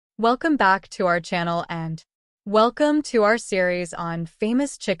Welcome back to our channel and welcome to our series on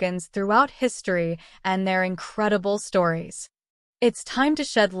famous chickens throughout history and their incredible stories. It's time to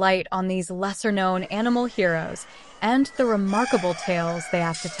shed light on these lesser-known animal heroes and the remarkable tales they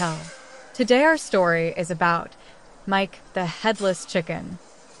have to tell. Today our story is about Mike the Headless Chicken.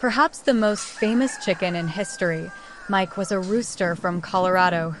 Perhaps the most famous chicken in history, Mike was a rooster from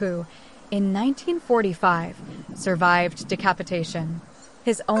Colorado who, in 1945, survived decapitation.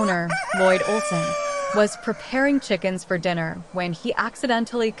 His owner, Lloyd Olson, was preparing chickens for dinner when he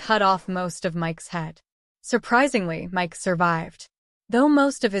accidentally cut off most of Mike's head. Surprisingly, Mike survived. Though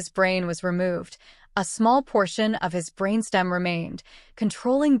most of his brain was removed, a small portion of his brainstem remained,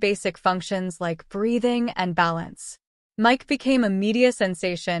 controlling basic functions like breathing and balance. Mike became a media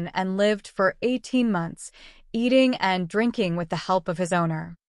sensation and lived for 18 months, eating and drinking with the help of his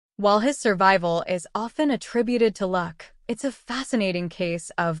owner. While his survival is often attributed to luck, it's a fascinating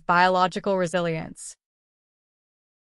case of biological resilience.